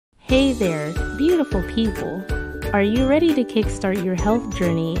Hey there, beautiful people. Are you ready to kickstart your health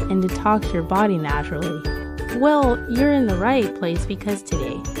journey and detox your body naturally? Well, you're in the right place because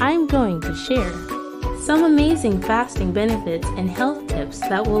today I'm going to share some amazing fasting benefits and health tips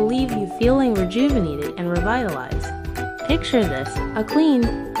that will leave you feeling rejuvenated and revitalized. Picture this, a clean,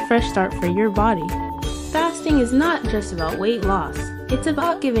 fresh start for your body. Fasting is not just about weight loss. It's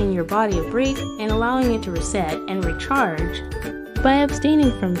about giving your body a break and allowing it to reset and recharge. By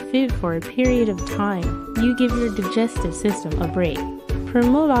abstaining from food for a period of time, you give your digestive system a break,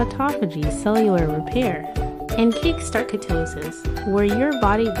 promote autophagy cellular repair, and kickstart ketosis, where your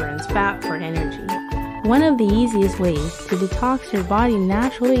body burns fat for energy. One of the easiest ways to detox your body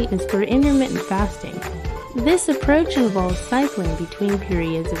naturally is through intermittent fasting. This approach involves cycling between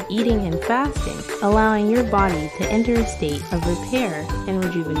periods of eating and fasting, allowing your body to enter a state of repair and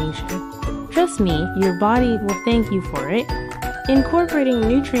rejuvenation. Trust me, your body will thank you for it. Incorporating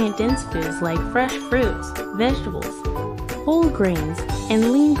nutrient-dense foods like fresh fruits, vegetables, whole grains,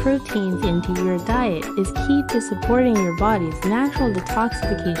 and lean proteins into your diet is key to supporting your body's natural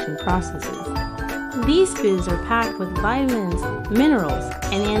detoxification processes. These foods are packed with vitamins, minerals,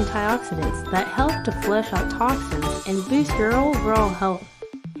 and antioxidants that help to flush out toxins and boost your overall health.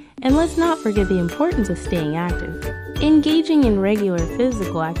 And let's not forget the importance of staying active. Engaging in regular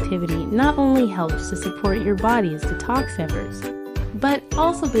physical activity not only helps to support your body's detox efforts, but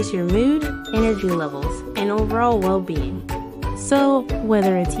also boosts your mood, energy levels, and overall well-being. So,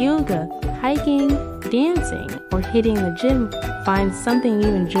 whether it's yoga, hiking, dancing, or hitting the gym, find something you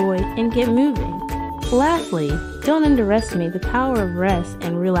enjoy and get moving. Lastly, don't underestimate the power of rest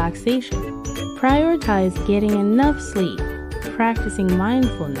and relaxation. Prioritize getting enough sleep, practicing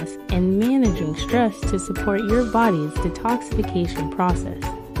mindfulness, and managing stress to support your body's detoxification process.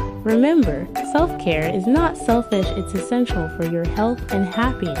 Remember, self-care is not selfish, it's essential for your health and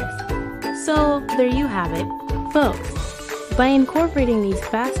happiness. So, there you have it, folks. By incorporating these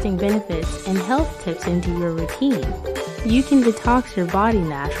fasting benefits and health tips into your routine, you can detox your body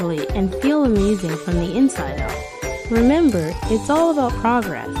naturally and feel amazing from the inside out. Remember, it's all about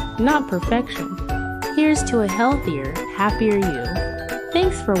progress, not perfection. Here's to a healthier, happier you.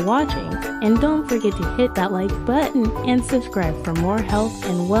 Thanks for watching, and don't forget to hit that like button and subscribe for more health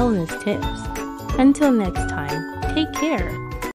and wellness tips. Until next time, take care.